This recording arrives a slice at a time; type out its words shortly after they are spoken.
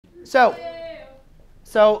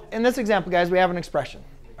So in this example, guys, we have an expression.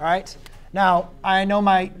 All right. Now, I know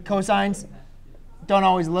my cosines don't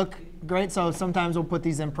always look great, so sometimes we'll put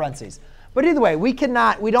these in parentheses. But either way, we don't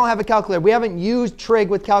have a calculator. We haven't used trig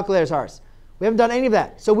with calculators, ours. We haven't done any of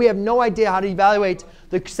that. So we have no idea how to evaluate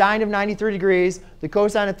the sine of 93 degrees, the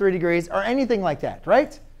cosine of 3 degrees, or anything like that,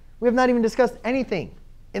 right? We have not even discussed anything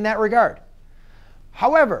in that regard.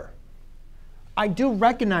 However, I do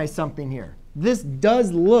recognize something here. This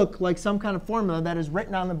does look like some kind of formula that is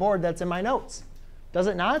written on the board that's in my notes. Does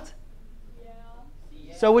it not?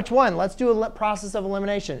 Yeah. So which one? Let's do a process of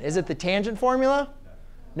elimination. Is it the tangent formula?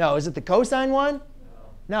 No. Is it the cosine one?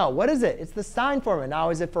 No. What is it? It's the sine formula. Now,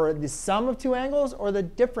 is it for the sum of two angles or the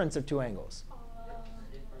difference of two angles?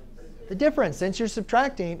 The difference. Since you're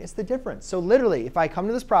subtracting, it's the difference. So literally, if I come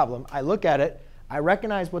to this problem, I look at it, I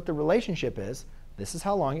recognize what the relationship is. This is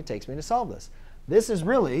how long it takes me to solve this. This is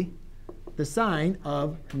really the sine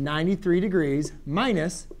of 93 degrees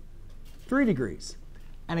minus 3 degrees.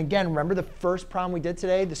 And again, remember the first problem we did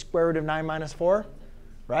today, the square root of 9 minus 4,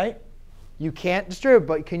 right? You can't distribute,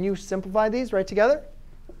 but can you simplify these right together?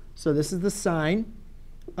 So this is the sine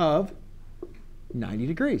of 90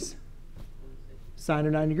 degrees. Sine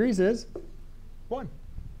of 90 degrees is 1.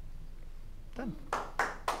 Done.